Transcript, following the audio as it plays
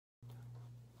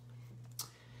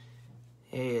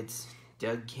Hey, it's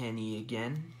Doug Kenney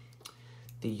again,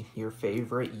 your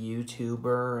favorite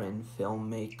YouTuber and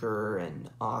filmmaker and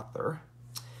author.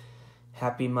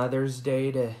 Happy Mother's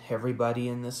Day to everybody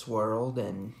in this world,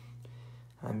 and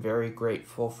I'm very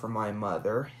grateful for my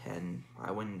mother, and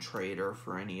I wouldn't trade her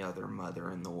for any other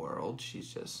mother in the world.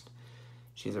 She's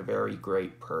a very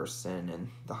great person and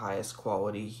the highest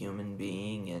quality human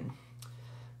being, and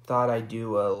thought I'd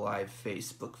do a live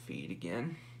Facebook feed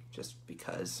again, just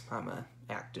because I'm an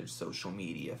active social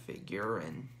media figure,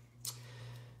 and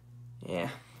yeah,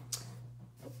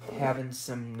 having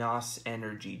some NOS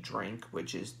energy drink,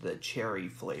 which is the cherry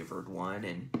flavored one,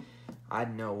 and I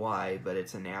don't know why, but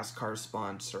it's a NASCAR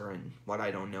sponsor, and what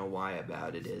I don't know why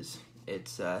about it is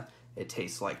it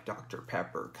tastes like Dr.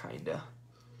 Pepper, kinda.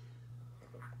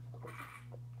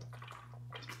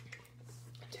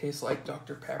 Tastes like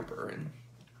Dr. Pepper, and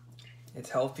it's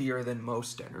healthier than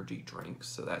most energy drinks,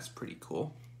 so that's pretty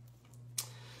cool.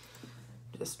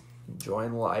 Just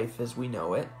enjoying life as we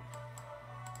know it.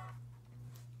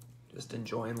 Just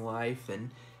enjoying life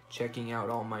and checking out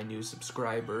all my new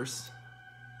subscribers.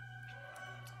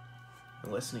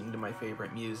 And listening to my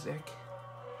favorite music.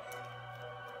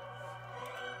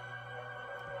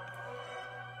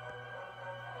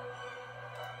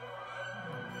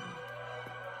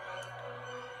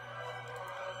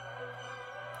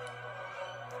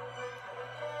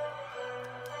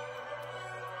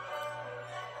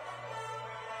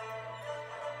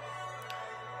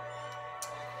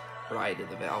 Ride of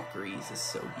the Valkyries is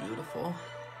so beautiful.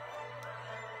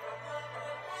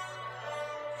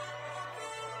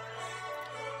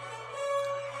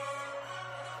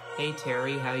 Hey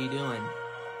Terry, how you doing?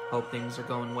 Hope things are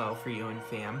going well for you and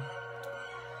fam.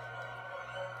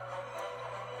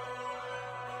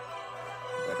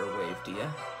 Better wave to you.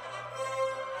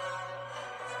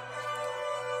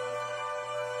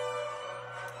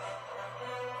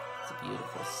 It's a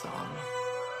beautiful song.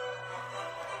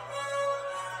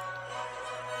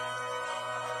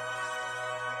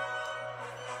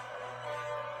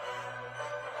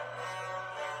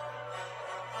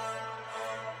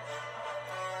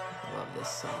 Love this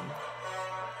song.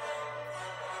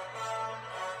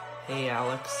 Hey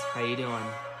Alex, how you doing?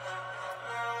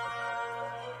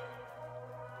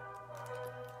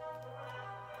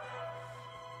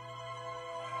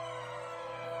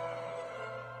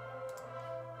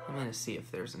 I'm gonna see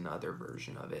if there's another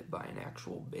version of it by an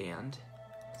actual band,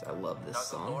 because I love this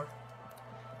song.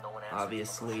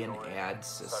 Obviously an ad,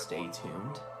 so stay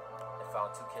tuned. I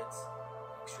found 2 kids,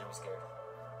 extremely scared.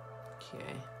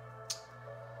 Okay.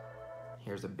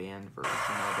 Here's a band version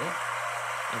of it.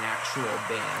 An actual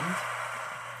band.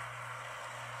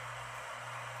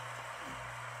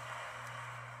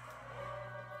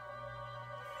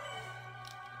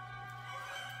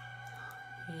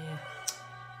 Yeah.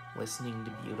 Listening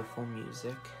to beautiful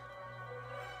music.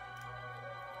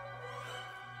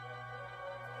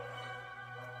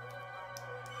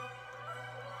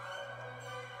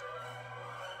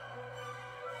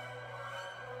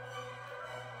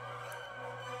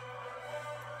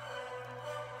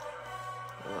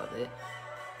 Love it.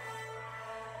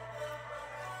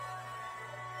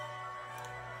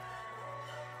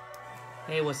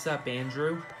 Hey, what's up,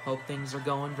 Andrew? Hope things are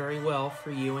going very well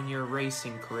for you and your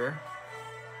racing career.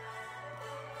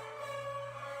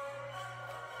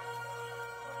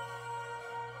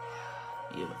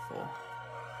 Beautiful.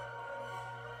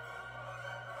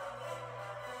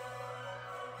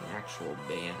 An actual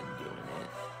band doing it.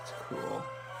 It's cool.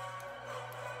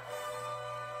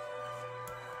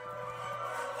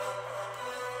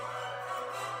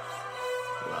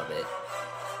 Love it.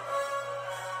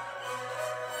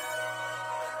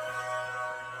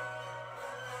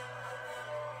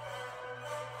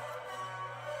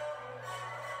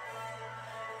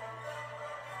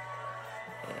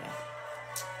 Yeah.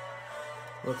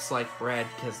 Looks like Brad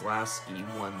Keselowski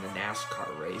won the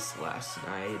NASCAR race last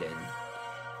night, and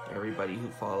everybody who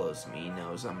follows me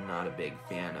knows I'm not a big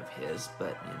fan of his,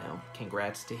 but, you know,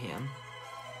 congrats to him.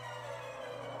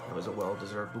 It was a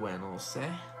well-deserved win, I'll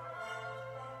say.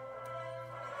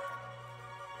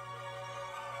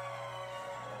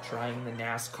 Trying the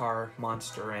NASCAR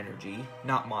Monster Energy,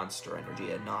 not Monster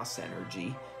Energy, a NOS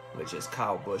Energy, which is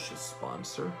Kyle Busch's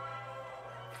sponsor.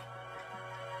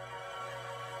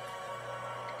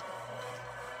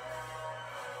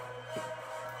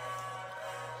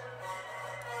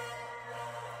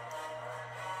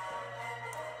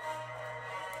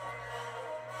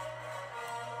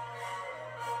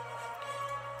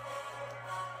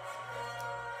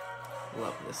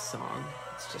 Love this song.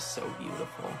 It's just so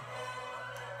beautiful.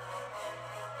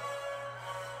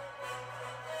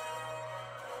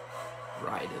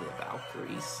 Ride of the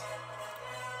Valkyries.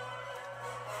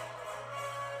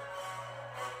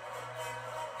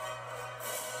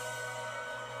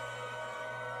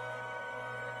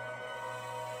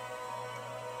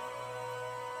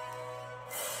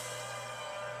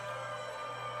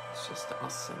 It's just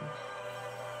awesome.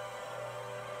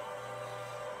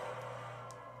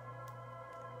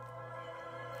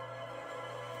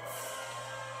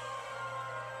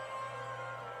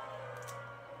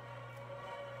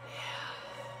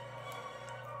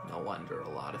 No wonder a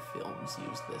lot of films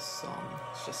use this song.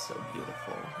 It's just so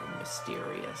beautiful and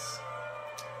mysterious.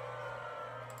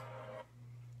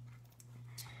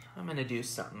 I'm gonna do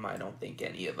something I don't think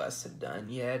any of us have done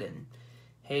yet. And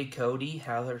hey Cody,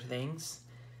 how are things?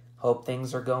 Hope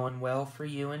things are going well for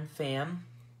you and fam.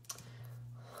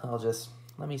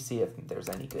 Let me see if there's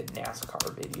any good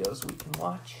NASCAR videos we can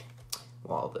watch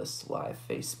while this live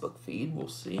Facebook feed. We'll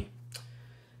see.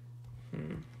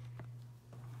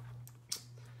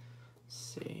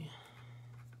 See.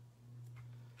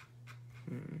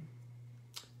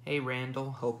 Hey Randall,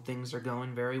 hope things are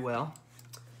going very well.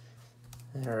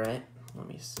 Alright, let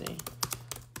me see.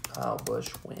 Kyle Busch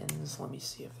wins. Let me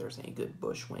see if there's any good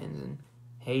Busch wins. And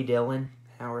hey Dylan,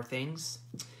 how are things?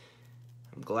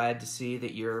 I'm glad to see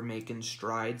that you're making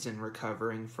strides in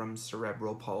recovering from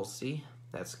cerebral palsy.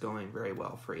 That's going very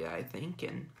well for you, I think.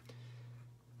 And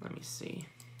let me see.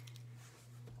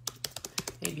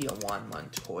 Maybe a Juan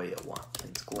Montoya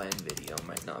Watkins Glen video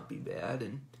might not be bad.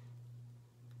 And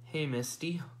hey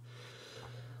Misty,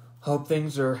 hope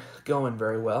things are going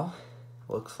very well.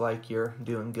 Looks like you're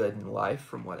doing good in life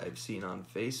from what I've seen on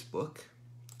Facebook.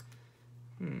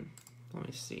 Let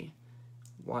me see.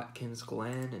 Watkins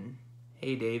Glen and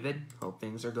hey David, hope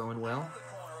things are going well.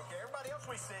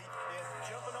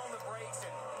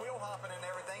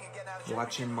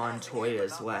 Watching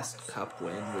Montoya's last Cup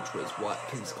win, which was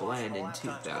Watkins Glen in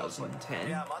 2010.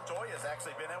 Yeah, Montoya's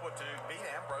actually been able to beat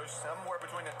Ambrose somewhere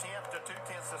between a tenth to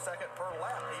 2/10 of a second per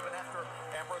lap, even after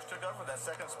Ambrose took over that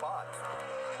second spot.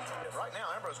 Right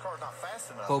now, Ambrose's car is not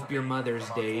fast enough. Hope your Mother's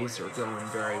Days are going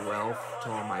very well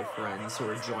to all my friends who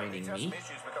are joining me.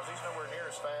 Because he's nowhere near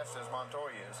as fast as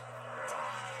Montoya is.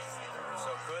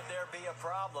 So could there be a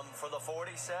problem for the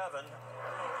 47?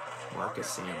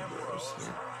 Marcus Ambrose.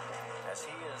 Yeah. As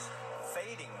he is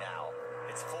fading now.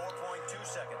 It's 4.2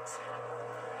 seconds.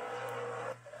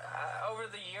 Over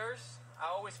the years,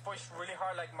 I always pushed really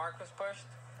hard like Marcus pushed,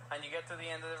 and you get to the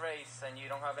end of the race and you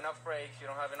don't have enough brakes, you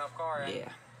don't have enough car.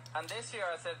 And this year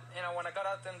I said, when I got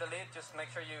out in the lead, just make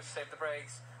sure you save the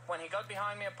brakes. When he got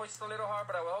behind me, I pushed a little hard,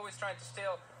 but I was always trying to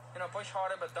still, push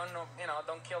harder, but don't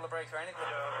kill the brakes or anything.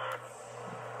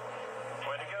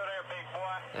 Way to go there, big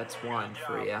boy. That's one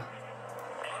for you.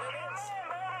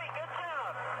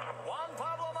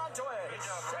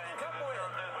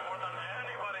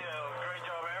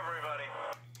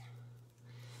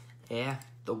 Yeah,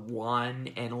 the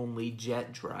one and only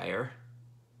jet dryer.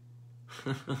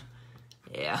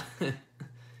 Yeah.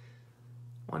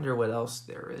 Wonder what else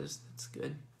there is that's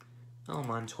good. Oh,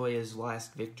 Montoya's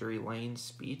last victory lane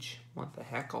speech. What the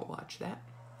heck, I'll watch that.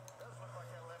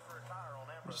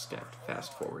 I'm just gonna have to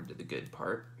fast forward to the good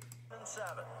part.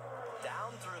 7,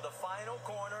 down through the final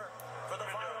corner for the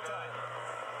final time.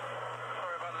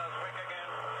 Sorry about last week again.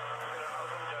 Did an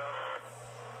awesome job.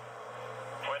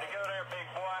 Way to go there, big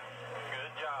boy.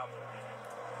 Good job.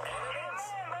 Good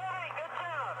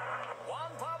job.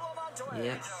 Juan Pablo Montoya.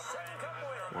 Yes.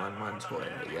 Juan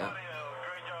Montoya, yeah.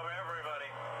 Great job, everybody.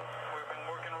 We've been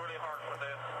working really hard for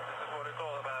this. This is what it's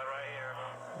all about right here.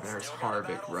 There's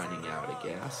Harvick running out of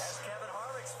gas. As Kevin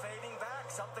Harvick's fading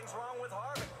back, something's wrong with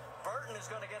Harvick. Burton is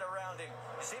going to get around him.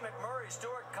 You see McMurray,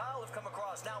 Stewart, Kyle have come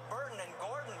across. Now Burton and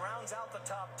Gordon rounds out the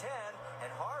top 10,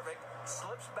 and Harvick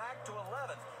slips back to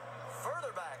 11th.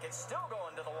 Further back, it's still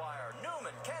going to the wire.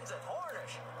 Newman, Kenseth,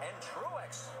 Hornish, and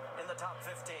Truex in the top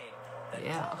 15. Then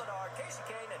Collinar, Casey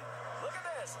Kane, and look at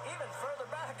this. Even further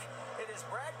back, it is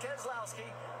Brad Keselowski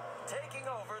taking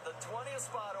over the 20th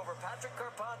spot over Patrick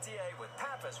Carpentier with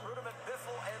Pappas, Rudiman,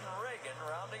 Biffle, and Reagan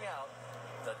rounding out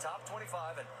the top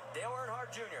 25. And Dale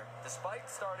Earnhardt Jr., despite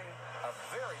starting a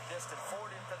very distant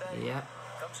 40th today,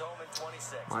 comes home in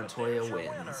 26th. Montoya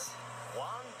wins.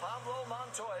 Juan Pablo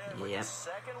Montoya with his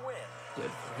second win.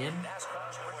 Good for him.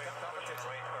 NASCAR Sprint Cup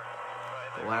competition.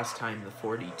 The last time the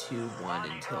 42 won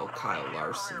until Kyle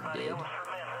Larson did.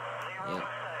 Yep.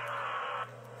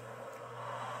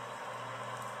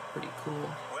 Pretty cool.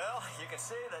 Well, you can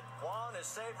see that Juan is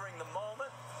savoring the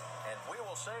moment, and we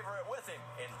will savor it with him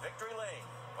in Victory Lane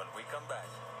when we come back.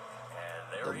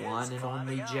 And there The one and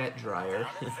only jet dryer.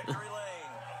 Victory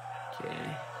Lane.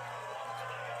 Okay.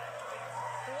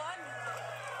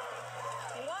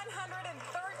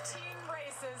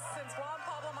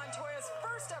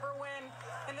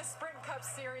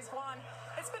 Cup Series. Juan,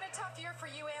 it's been a tough year for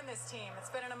you and this team.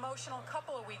 It's been an emotional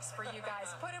couple of weeks for you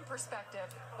guys. Put in perspective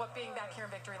what being back here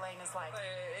in Victory Lane is like.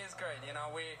 It's great. You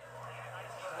know, we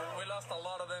lost a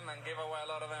lot of them and gave away a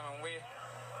lot of them, and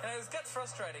it gets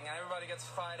frustrating and everybody gets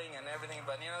fighting and everything,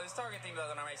 but you know, this Target team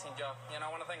does an amazing job. You know, I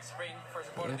want to thank Spring for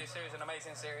supporting this series, an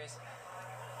amazing series.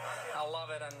 I love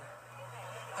it, and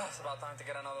it's about time to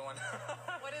get another one.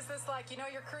 What is this like? You know,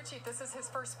 your crew chief, this is his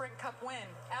first Sprint Cup win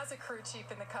as a crew chief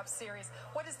in the Cup Series.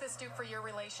 What does this do for your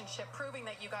relationship, proving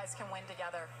that you guys can win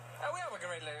together? We have a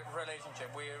great relationship.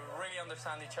 We really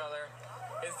understand each other.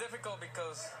 It's difficult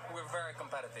because we're very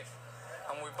competitive.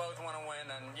 And we both want to win,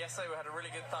 and yesterday we had a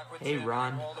really good talk with Hey Jim,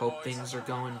 Ron, boys. hope things are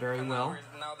going very well.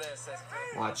 Now this is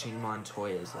great. Watching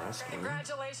Montoya's last game.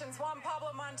 Congratulations, Juan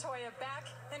Pablo Montoya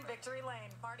back in Victory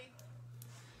Lane. Marty?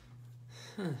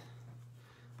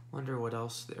 Wonder what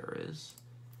else there is.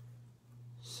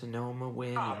 Sonoma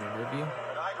win and interview.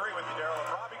 I agree with you, Daryl. If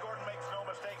Robbie Gordon makes no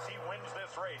mistakes, he wins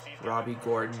this race. Robbie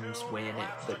Gordon's win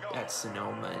at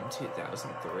Sonoma in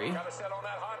 2003.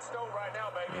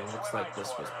 It looks like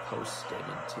this was posted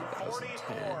in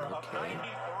 2010. Okay.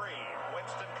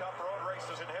 Winston Cup road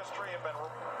races in history have been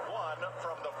won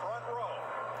from the front row.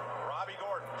 Robbie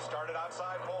Gordon started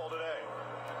outside pole today.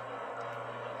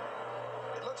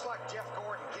 It looks like Jeff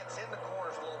Gordon gets in the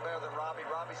corners a little better than Robbie.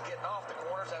 Robbie's getting off the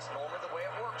corners. That's normally the way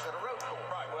it works at a road course.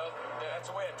 Right, well, that's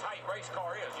the way a tight race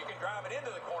car is. You can drive it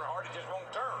into the corner hard, it just won't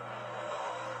turn.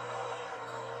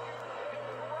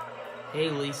 Hey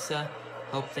Lisa,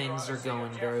 hope things are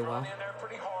going very well.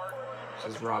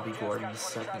 This is Robbie Gordon's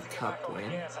second Cup win.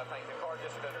 Well,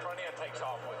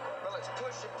 it's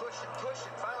pushing.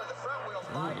 Finally, the front wheel's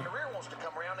flying. The rear wants to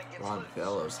come around and get Ron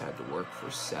Fellows had to work for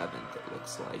 7th, it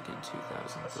looks like, in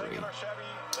 2003.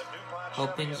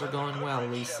 Hope things are going well,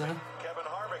 Lisa. Kevin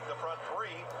Harvick, the front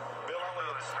three. Bill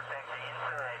Elliott's.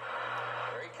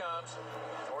 There he comes.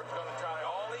 Ford's going to try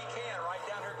all he can right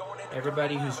down here going into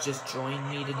Everybody who's just joined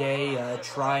me today,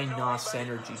 try NOS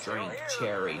Energy Drink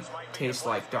Cherry. Tastes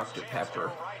like Dr. Pepper.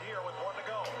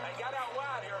 He got out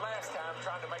wide here last time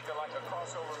trying to make like a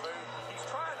crossover move.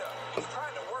 He's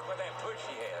trying to work with that push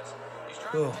he has. He's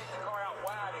trying to take the car out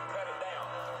wide and cut it down.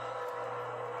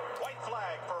 White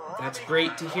flag for That's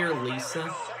great to hear,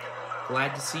 Lisa.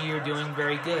 Glad to see you're doing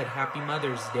very good. Happy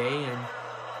Mother's Day, and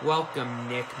welcome,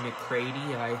 Nick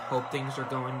McCready. I hope things are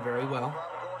going very well.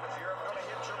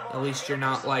 At least you're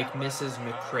not like Mrs.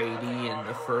 McCready in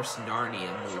the first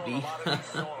Narnia movie.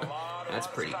 That's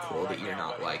pretty cool that you're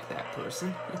not like that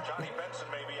person. Johnny Benson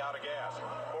may be out of gas.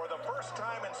 For the first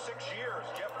time in 6 years,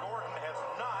 Jeff Gordon has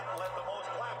not led the most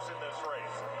laps in this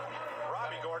race.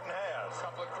 Robbie Gordon has. A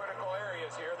couple of critical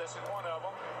areas here. This is one of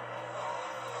them.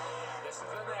 This is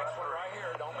the next one right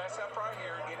here. Don't mess up right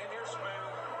here. Get in here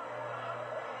smooth.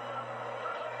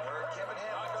 Kevin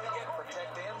Hamlin,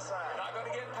 protect the inside. Not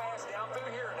going to get past down through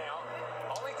here now.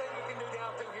 Only thing you can do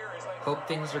down through here is Hope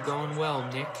things are going well,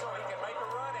 Nick. so he can make a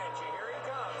run at you. Here he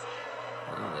comes.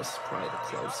 Oh, this is probably the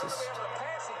closest. He's going to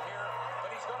pass him here, but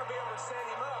he's going to be able to set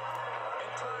him up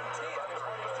and turn 10 is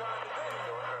what he's trying to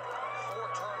do.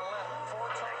 Four turn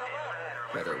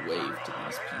 11. Better wave to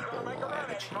these people while I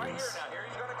have a chance. Now here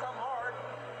he's going to come hard.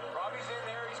 Robbie's in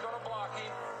there. He's going to block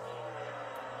him.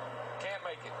 Can't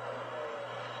make it.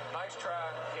 Nice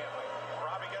try. Can't make it.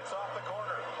 Robbie gets off the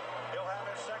corner. He'll have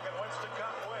his second Winston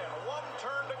Cup win. One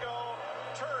turn to go.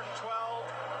 Turn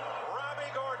 12.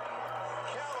 Robbie Gordon,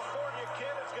 California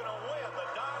kid, is going to win the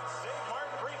Dodge St.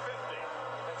 Martin 350.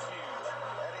 That's huge.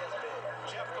 That is big.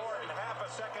 Jeff Gordon half a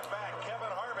second back.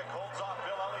 Kevin Harvick holds off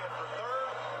Bill Elliott for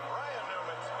third. Ryan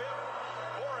Newman's fifth.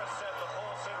 Boris said the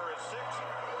pole sitter is sixth.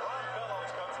 Ron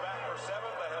Fellows comes back for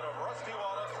seventh ahead of Rusty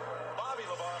Wallace, Bobby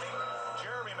Labonte,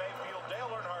 Jeremy Mayfield,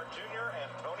 Dale Earnhardt Jr.,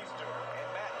 and Tony Stewart. And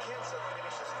Matt Kenseth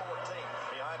finishes 14th.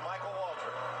 Behind Michael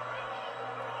Waltrip.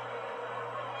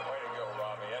 Way to go,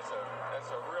 Robbie. That's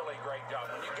a really great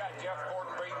job. When you got Jeff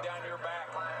Gordon breathing down your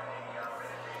back,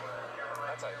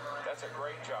 that's a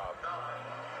great job.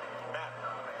 Matt.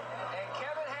 And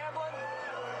Kevin Hamlin.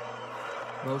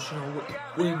 Emotional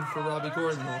win for Robbie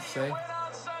Gordon, I'll say. Win on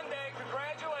Sunday.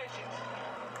 Congratulations.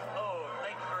 Oh,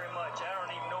 thank you very much. I don't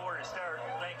even know where to start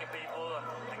thanking people.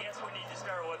 I guess we need to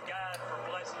start with God for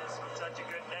blessing us with such a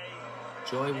good day.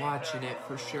 Enjoy watching it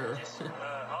for sure.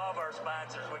 All of our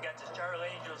sponsors. We got this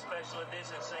Charlie Angel Special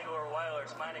Edition Singular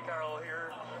Wireless Monte Carlo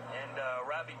here, and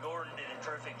Robbie Gordon did a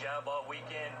terrific job all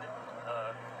weekend.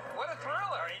 What a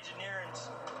thriller. Our engineering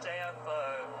staff,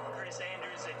 Chris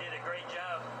Andrews, they did a great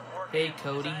job working. Hey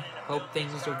Cody, hope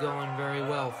things are going very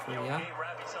well for ya.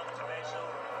 Robbie something special.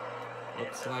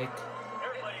 Looks like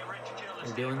Everybody, Richard Childress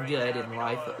we're did a doing great good job, in you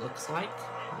life, know. it looks like.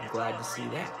 I'm It's glad all to see three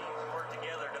of that. these teams work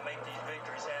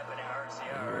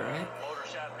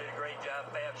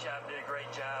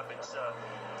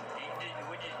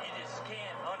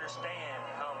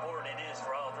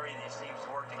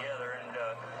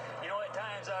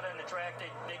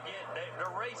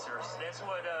they're racers. That's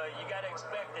what you got to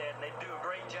expect that, and they do a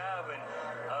great job, and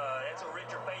that's what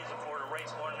Richard pays them for, to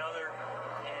race one another,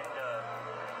 and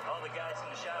all the guys in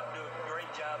the shop do a great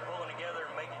job pulling together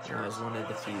and making sure. That was one of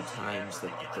the few times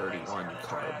that the 31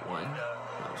 car won.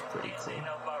 That was pretty cool.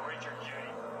 About Richard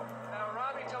Judy. Now,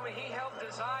 Robbie told me he helped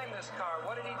design this car.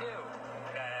 What did he do?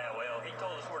 Well, he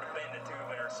told us where to bend the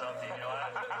tubing or something, you know.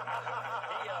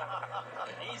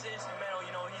 He's instrumental,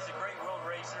 you know. He's a great road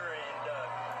racer, and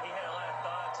he had a lot of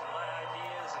thoughts and a lot of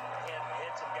ideas, and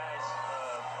had some guys.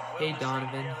 Hey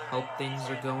Donovan, hope things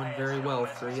are going very well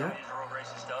for you.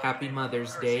 Happy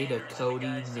Mother's Day to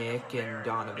Cody, Nick, and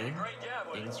Donovan.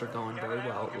 Things are going very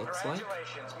well, it looks like.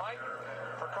 Congratulations, Mike.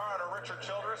 For car owner Richard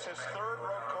Childress, his third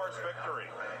road course victory.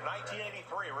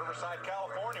 1983, Riverside,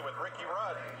 California, with Ricky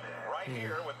Rudd. Right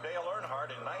here with Dale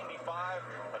Earnhardt in 95,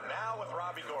 but now with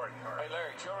Robbie Gordon. Hey,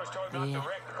 Larry, Childress told him not to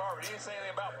wreck the car, but he didn't say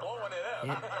anything about blowing it up.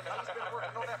 He's been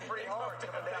working on that pretty hard.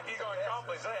 He's going to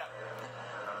accomplish that.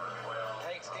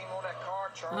 Paint scheme on that car,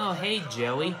 Charlie. Oh, hey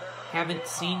Joey. Haven't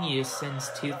seen you since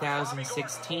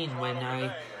 2016 when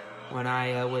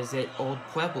I was at Old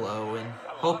Pueblo, and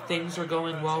hope things are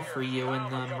going well for you in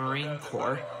the Marine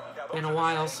Corps. Been a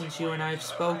while since you and I have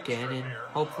spoken, and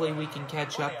hopefully we can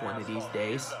catch up one of these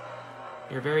days.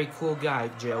 You're a very cool guy,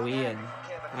 Joey, and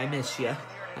I miss you,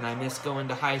 and I miss going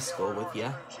to high school with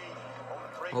you.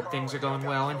 Hope things are going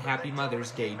well, and happy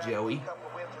Mother's Day, Joey.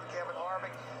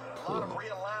 Cool.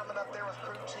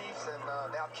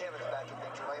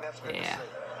 Yeah.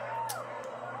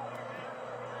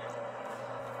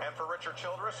 And for Richard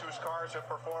Childress, whose cars have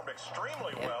performed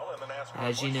extremely well in the NASCAR.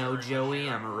 As you know, Joey,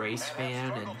 I'm a race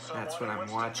fan, and that's what I'm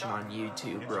watching on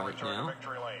YouTube right now.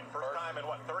 First time in,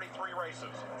 what, 33 races?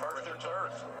 First and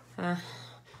third.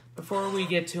 Before we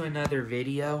get to another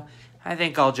video, I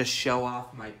think I'll just show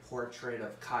off my portrait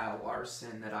of Kyle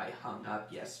Larson that I hung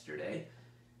up yesterday.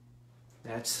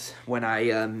 That's when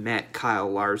I met Kyle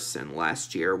Larson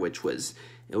last year, it was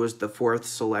the 4th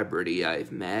celebrity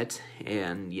I've met,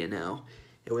 and, you know,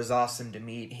 it was awesome to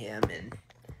meet him, and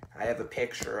I have a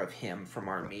picture of him from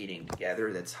our meeting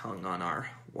together that's hung on our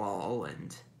wall,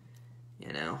 and,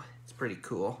 you know, it's pretty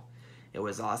cool. It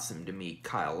was awesome to meet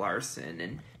Kyle Larson,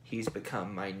 and he's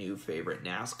become my new favorite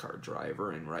NASCAR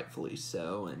driver, and rightfully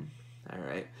so, and,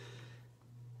 alright.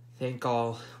 I think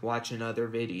I'll watch another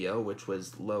video, which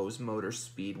was Lowe's Motor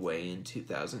Speedway in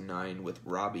 2009 with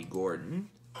Robbie Gordon.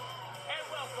 And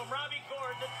welcome Robbie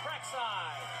Gordon to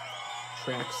Trackside.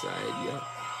 Trackside, yep.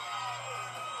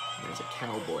 There's a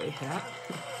cowboy hat.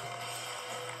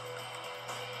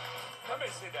 Let me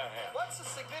see that hat. What's the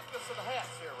significance of the hats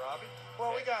here, Robbie?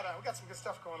 Well, we got some good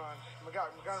stuff going on. We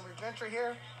got Montgomery Gentry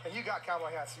here, and you got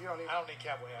cowboy hats, so you don't need. I don't need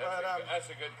cowboy hats. That's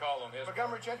a good call on his part.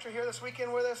 Montgomery Gentry here this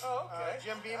weekend with us. Oh, okay.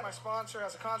 Jim Beam, my sponsor,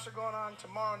 has a concert going on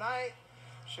tomorrow night.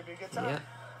 Should be a good time. Yep.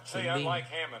 See, unlike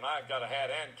Hammond, I've got a hat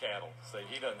and cattle. See,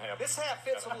 he doesn't have. This hat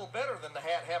fits a little better than the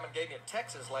hat Hammond gave me in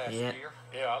Texas last year.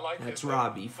 Yeah, I like this. That's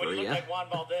Robbie for you. you. Look like Juan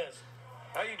Valdez.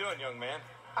 How you doing, young man?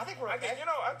 I think we're okay.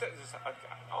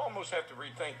 I almost have to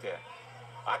rethink that.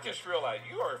 I just realized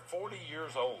you are 40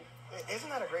 years old. Isn't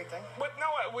that a great thing? But no,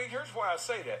 here's why I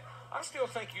say that. I still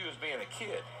think you as being a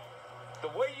kid. The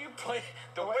way you play,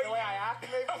 the way I act,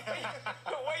 maybe.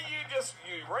 the way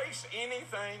you race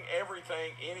anything,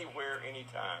 everything, anywhere,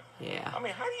 anytime. Yeah. I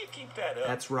mean, how do you keep that up?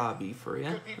 That's Robbie for you.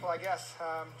 Good people, I guess.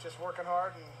 Just working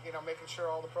hard and making sure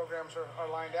all the programs are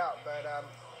lined out. But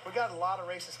we got a lot of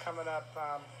races coming up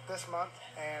this month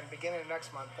and beginning of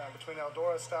next month between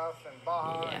Eldora stuff and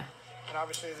Baja. Yeah. And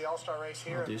obviously the All-Star race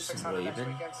here. I'll do some 600 next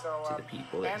waving weekend. So, to the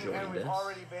people that joined and we've us.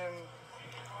 already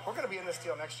we're going to be in this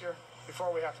deal next year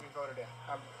before we have to be voted in.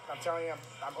 I'm telling you,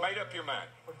 I'm made up your mind.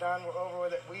 We're done. We're over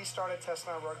with it. We started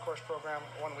testing our road course program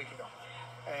 1 week ago.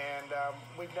 And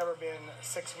we've never been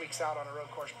 6 weeks out on a road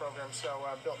course program. So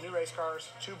built new race cars,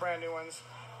 2 brand new ones,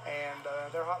 and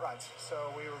they're hot rods.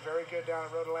 So we were very good down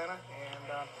at Road Atlanta,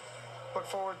 and look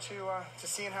forward to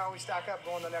seeing how we stack up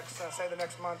going the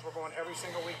next month. We're going every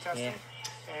single week testing. Yeah.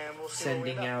 And we'll see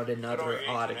Sending out another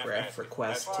autograph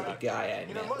request to the guy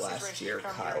I met last year,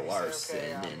 Kyle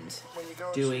Larson, and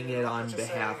doing it on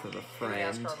behalf of a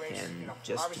friend, and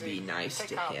just to be nice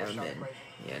to him,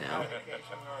 and,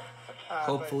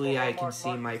 hopefully I can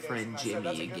see my friend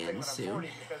Jimmy again soon.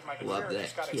 Love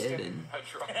that kid, and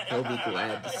he'll be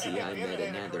glad to see I met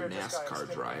another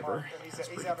NASCAR driver. That's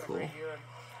pretty cool.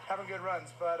 Having good runs,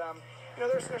 but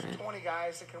there's 20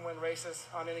 guys that can win races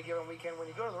on any given weekend. When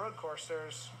you go to the road course,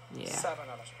 there's 7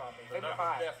 of us probably, maybe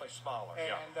 5. Definitely smaller.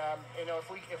 And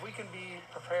if we can be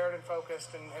prepared and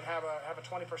focused and have a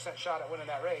 20% shot at winning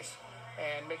that race,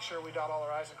 and make sure we dot all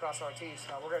our I's and cross our T's,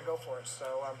 we're going to go for it.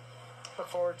 So look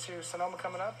forward to Sonoma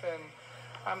coming up, and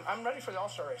I'm ready for the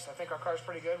All-Star race. I think our car's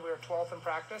pretty good. We were 12th in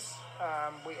practice.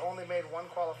 We only made one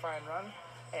qualifying run,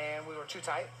 and we were too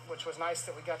tight, which was nice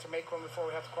that we got to make one before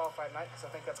we had to qualify tonight, because I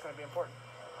think that's going to be important.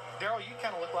 Daryl, you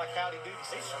kind of look like Howdy Doody.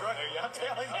 He's struggling. I'm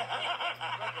telling you.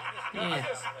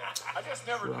 I just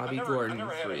never Robbie had Gordon a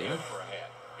for you. head for a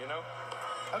hat, you know?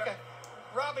 Okay.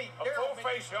 Robbie, A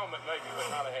full-face helmet maybe,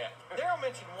 but not a hat. Daryl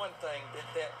mentioned one thing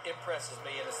that impresses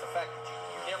me, and it's the fact that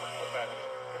you never quit batting.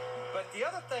 But the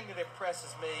other thing that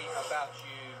impresses me about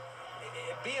you,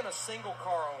 being a single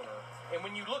car owner, and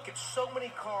when you look at so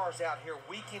many cars out here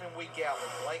week in and week out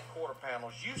with blank quarter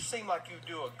panels, you seem like you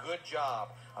do a good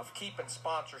job of keeping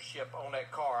sponsorship on that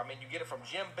car. I mean, you get it from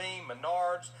Jim Beam,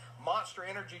 Menards, Monster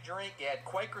Energy Drink, you had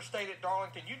Quaker State at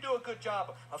Darlington. You do a good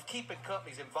job of keeping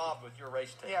companies involved with your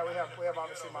race team. Yeah, we have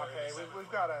obviously Mapei.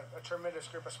 We've got a tremendous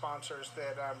group of sponsors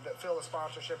that fill the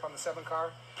sponsorship on the 7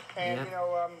 car. And, you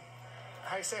know,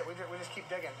 how you say it, we just keep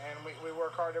digging, and we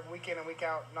work hard every week in and week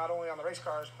out, not only on the race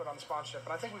cars, but on the sponsorship.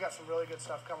 And I think we got some really good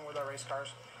stuff coming with our race cars.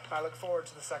 And I look forward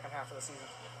to the second half of the season.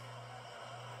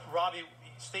 Robbie,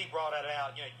 Steve brought that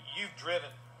out. You know, you've driven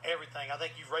everything. I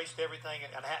think you've raced everything.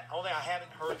 And only I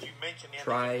haven't heard you mention anything.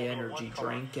 Try energy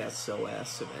drink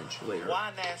SOS eventually. Or,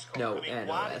 why NASCAR? No, I mean, NOS,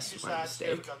 why did you my decide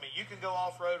mistake. to? I mean, you can go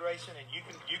off-road racing and you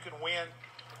can win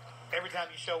every time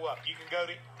you show up. You can go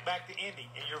back to Indy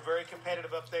and you're very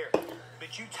competitive up there.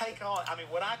 But you take on, I mean,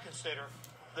 what I consider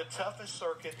the toughest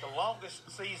circuit, the longest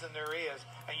season there is,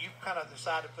 and you kind of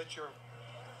decide to put your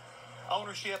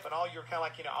ownership and all your kind of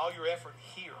like, you know, all your effort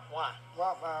here. Why?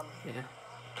 Well,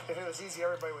 if it was easy,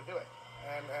 everybody would do it.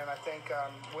 And I think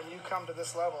when you come to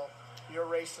this level, you're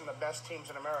racing the best teams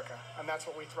in America, and that's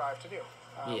what we thrive to do.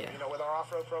 You know, with our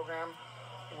off-road program,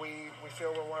 we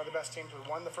feel we're one of the best teams. We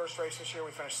won the first race this year.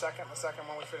 We finished second. The second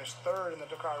one, we finished third in the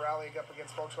Dakar Rally up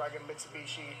against Volkswagen,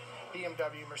 Mitsubishi,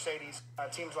 BMW, Mercedes,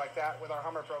 teams like that with our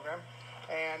Hummer program.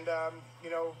 And, you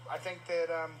know, I think that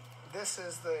this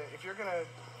is if you're going to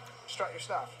strut your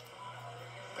stuff,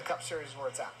 the Cup Series is where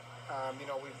it's at. You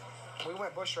know, we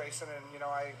went bush racing, and, you know,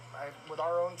 I with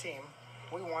our own team,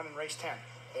 we won in race 10.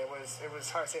 It was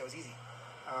how I say, it was easy.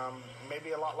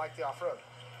 Maybe a lot like the off-road.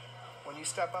 When you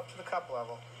step up to the Cup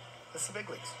level, it's the big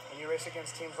leagues. And you race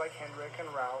against teams like Hendrick and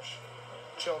Roush,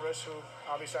 Childress, who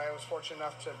obviously I was fortunate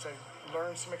enough to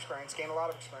learn some experience, gain a lot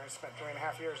of experience, spent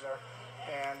 3.5 years there.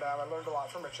 And I learned a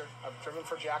lot from Richard. I've driven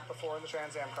for Jack before in the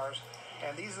Trans Am cars.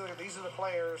 And these are the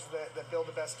players that build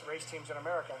the best race teams in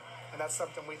America. And that's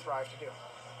something we thrive to do.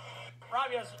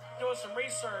 Robbie, I was doing some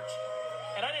research,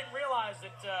 and I didn't realize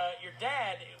that your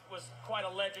dad was quite a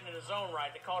legend in his own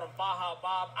right. They called him Baja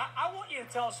Bob. I want you to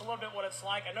tell us a little bit what it's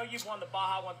like. I know you've won the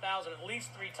Baja 1000 at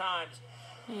least 3 times.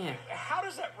 Yeah. How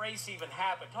does that race even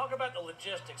happen? Talk about the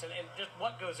logistics and just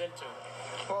what goes into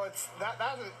it. Well, it's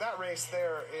that race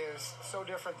there is so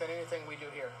different than anything we do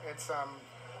here. It's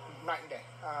night and day.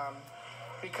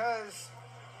 Because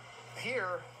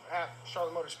here at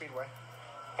Charlotte Motor Speedway,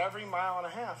 every mile and a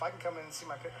half, I can come in and see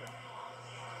my pit crew.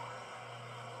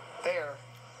 There,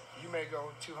 you may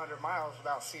go 200 miles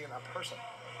without seeing a person.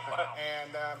 Wow.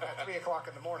 And at 3 o'clock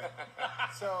in the morning.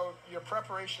 So your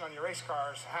preparation on your race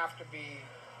cars have to be,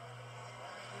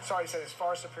 sorry to say this,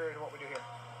 far superior to what we do here.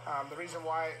 The reason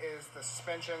why is the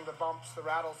suspension, the bumps, the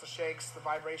rattles, the shakes, the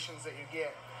vibrations that you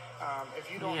get.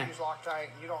 If you don't use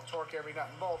Loctite and you don't torque every nut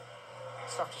and bolt,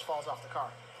 stuff just falls off the car.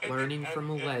 Learning from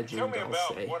a legend, tell me I'll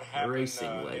about say. What A happened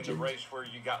racing in legend. the race where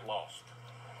you got lost.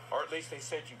 Or at least they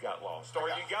said you got lost. Or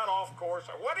you got off course.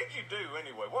 Or what did you do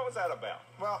anyway? What was that about?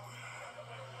 Well,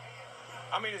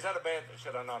 I mean, is that a bad...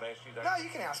 Should I not ask you that? no, you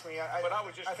can ask me. But I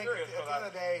was just curious. At the end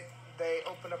of the day, they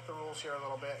opened up the rules here a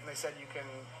little bit, and they said you can,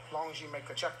 as long as you make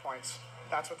the checkpoints,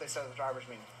 that's what they said at the driver's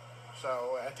meeting.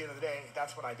 So at the end of the day,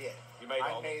 that's what I did.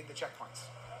 I made the checkpoints.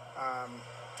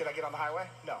 Did I get on the highway?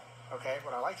 No. Okay,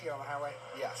 would I like to get on the highway?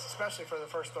 Yes, especially for the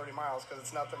first 30 miles because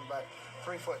it's nothing but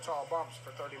 3-foot tall bumps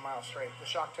for 30 miles straight. The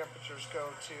shock temperatures go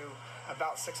to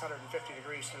about 650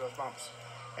 degrees through those bumps.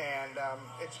 And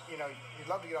it's, you know, you'd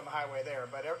love to get on the highway there,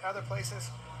 but other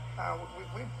places,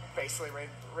 we basically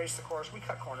race the course. We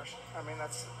cut corners. I mean,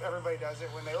 that's, everybody does it.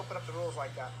 When they open up the rules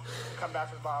like that, come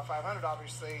back to the Baja 500,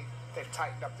 obviously, they've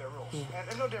tightened up their rules.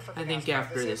 And no different than I think NASCAR.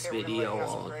 after this video,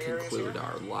 I'll conclude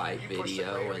our live You push the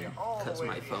video, gray and area all the because way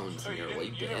my to the phone's So you nearly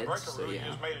didn't dead, break a so rule, you yeah.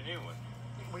 just made a new one.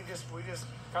 We just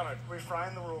Kind of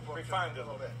refined the rule book refined a it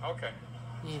little bit. Okay.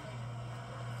 Yeah.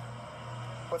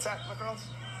 What's that, McReynolds?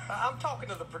 I'm talking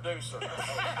to the producer.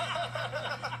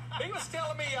 He was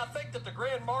telling me, I think that the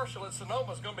Grand Marshal in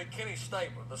Sonoma is going to be Kenny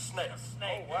Stabler, the SNES.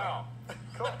 Snake. Oh, wow.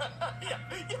 Cool. Yeah,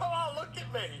 y'all look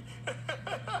at me. You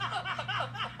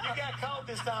got caught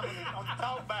this time on the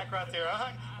talk back right there.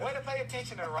 Way to pay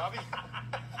attention there, Robbie.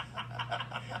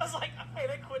 I was like, hey,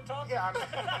 they quit talking. Yeah,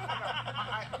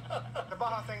 the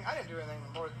Baja thing, I didn't do anything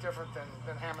more different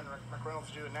than Hammond and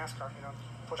McReynolds do in NASCAR, you know,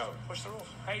 push the rules.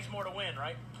 Pays more to win,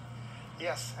 right?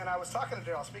 Yes, and I was talking to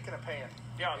Daryl, speaking of paying.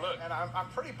 Yeah, look. And I'm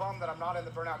pretty bummed that I'm not in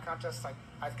the burnout contest.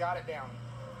 I've got it down.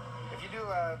 If you do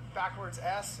a backwards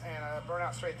S and a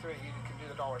burnout straight through, you can do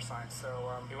the $sign.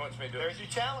 So He wants me to do there's your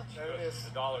challenge. There it is.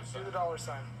 The $sign. Do the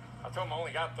 $sign. I told him I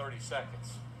only got 30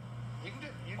 seconds. You can do.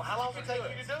 Well, how long does it take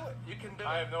you to do it? You can do it.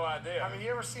 I have no idea. I mean, you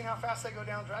ever seen how fast they go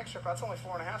down drag strip? That's only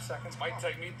 4.5 seconds. Might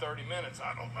take me 30 minutes.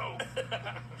 I don't know.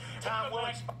 Time will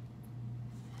expire.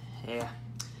 Yeah.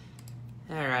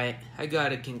 Alright, I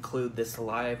gotta conclude this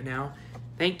live now.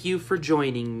 Thank you for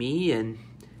joining me, and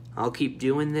I'll keep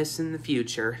doing this in the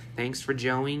future. Thanks for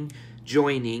joining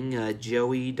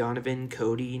Joey, Donovan,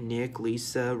 Cody, Nick,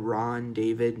 Lisa, Ron,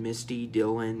 David, Misty,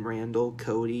 Dylan, Randall,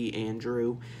 Cody,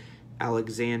 Andrew,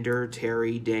 Alexander,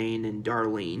 Terry, Dane, and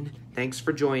Darlene. Thanks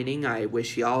for joining. I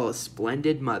wish y'all a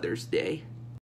splendid Mother's Day.